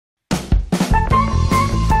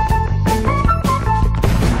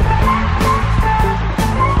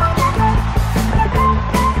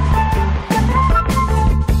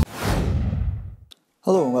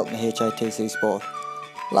Hello and welcome to HITC Sport.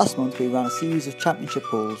 Last month we ran a series of championship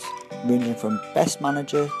polls ranging from best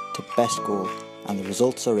manager to best goal, and the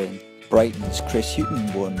results are in. Brighton's Chris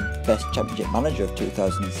Hughton won best championship manager of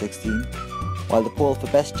 2016, while the poll for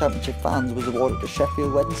best championship fans was awarded to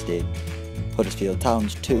Sheffield Wednesday. Huddersfield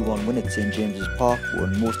Town's 2-1 win at St James's Park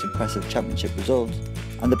won most impressive championship results,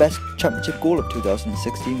 and the best championship goal of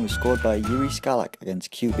 2016 was scored by Yuri Skalak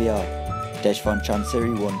against QPR. Dejphon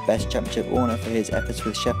Chansiri won Best Championship Owner for his efforts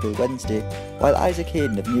with Sheffield Wednesday, while Isaac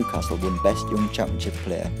Hayden of Newcastle won Best Young Championship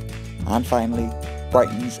Player. And finally,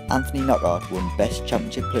 Brighton's Anthony Knockaert won Best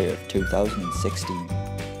Championship Player of 2016.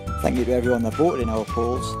 Thank you to everyone that voted in our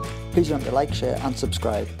polls. Please remember to like, share and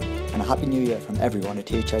subscribe, and a Happy New Year from everyone at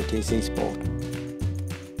HITC Sport.